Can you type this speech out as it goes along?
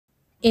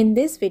In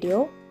this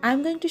video,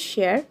 I'm going to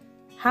share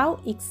how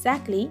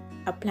exactly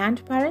a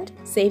plant parent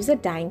saves a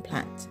dying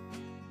plant.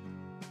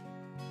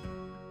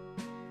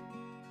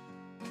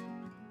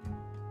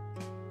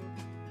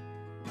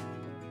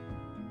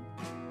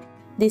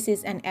 This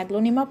is an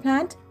aglaonema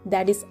plant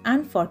that is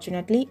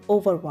unfortunately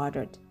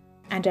overwatered,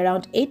 and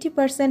around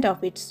 80%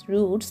 of its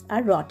roots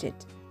are rotted.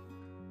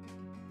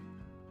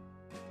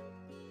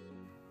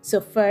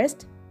 So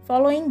first,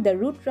 following the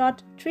root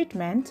rot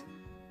treatment,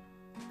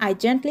 I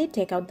gently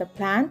take out the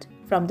plant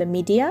from the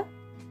media,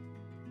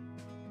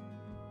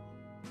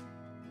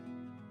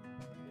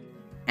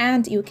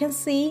 and you can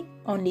see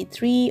only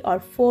 3 or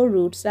 4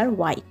 roots are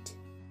white.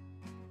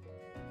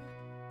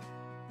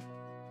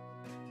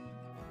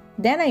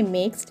 Then I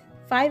mixed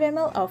 5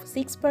 ml of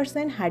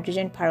 6%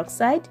 hydrogen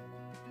peroxide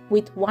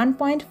with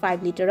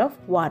 1.5 liter of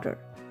water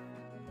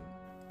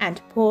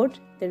and poured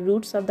the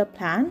roots of the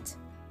plant.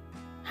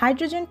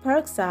 Hydrogen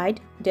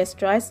peroxide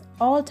destroys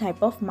all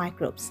type of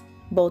microbes,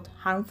 both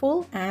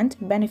harmful and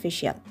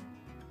beneficial,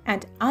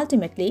 and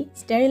ultimately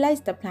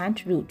sterilize the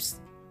plant roots.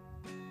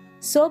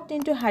 Soaked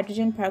into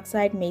hydrogen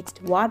peroxide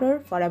mixed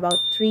water for about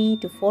 3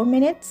 to 4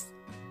 minutes.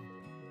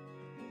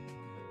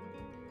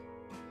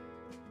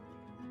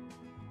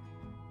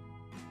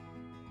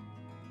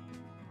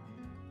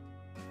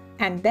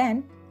 And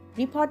then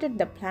repotted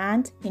the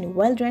plant in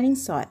well-draining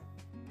soil.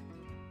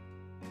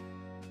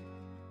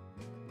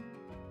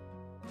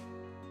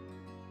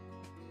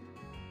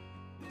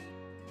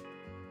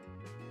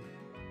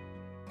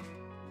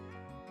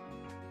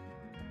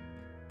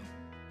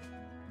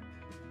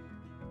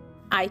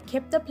 I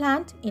kept the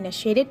plant in a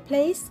shaded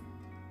place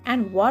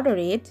and water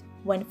it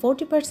when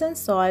 40%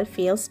 soil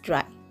feels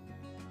dry.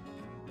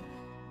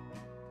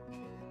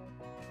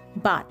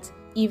 But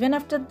even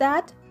after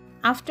that,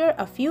 after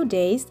a few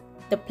days,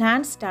 the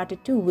plant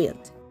started to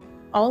wilt.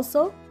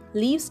 Also,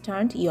 leaves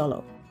turned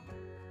yellow.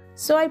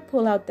 So I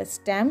pull out the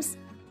stems.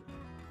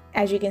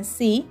 As you can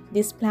see,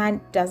 this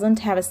plant doesn't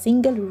have a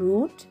single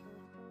root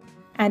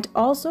and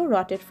also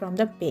rotted from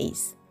the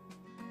base.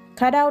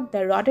 Cut out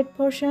the rotted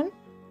portion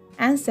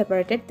and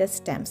separated the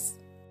stems.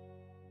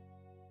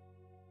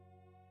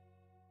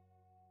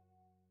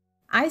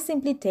 I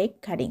simply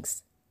take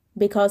cuttings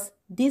because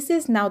this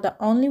is now the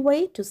only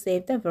way to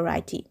save the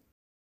variety.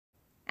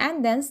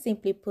 And then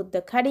simply put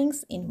the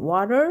cuttings in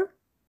water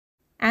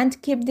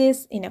and keep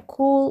this in a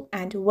cool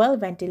and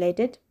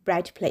well-ventilated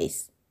bright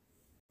place.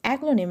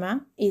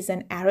 Aglaonema is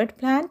an arid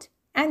plant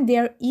and they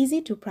are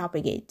easy to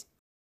propagate.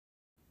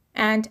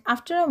 And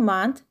after a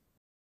month,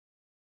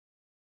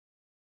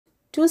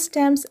 2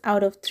 stems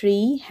out of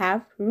 3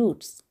 have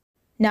roots.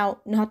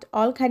 Now, not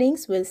all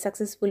cuttings will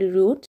successfully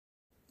root.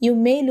 You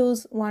may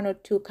lose 1 or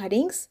 2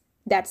 cuttings.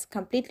 That's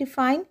completely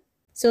fine.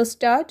 So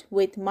start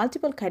with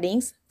multiple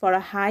cuttings for a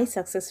high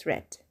success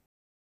rate.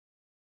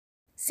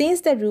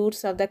 Since the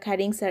roots of the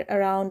cuttings are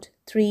around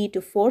 3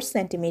 to 4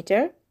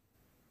 cm,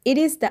 it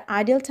is the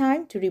ideal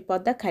time to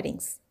repot the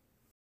cuttings.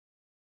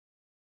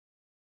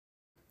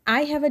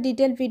 I have a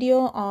detailed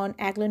video on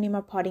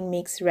aglaonema potting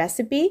mix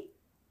recipe.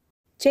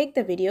 Check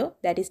the video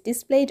that is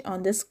displayed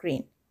on the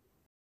screen.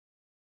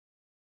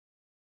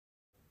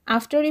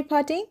 After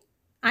repotting,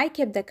 I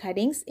kept the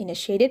cuttings in a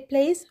shaded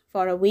place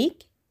for a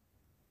week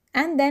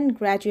and then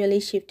gradually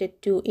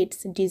shifted to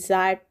its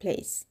desired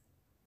place.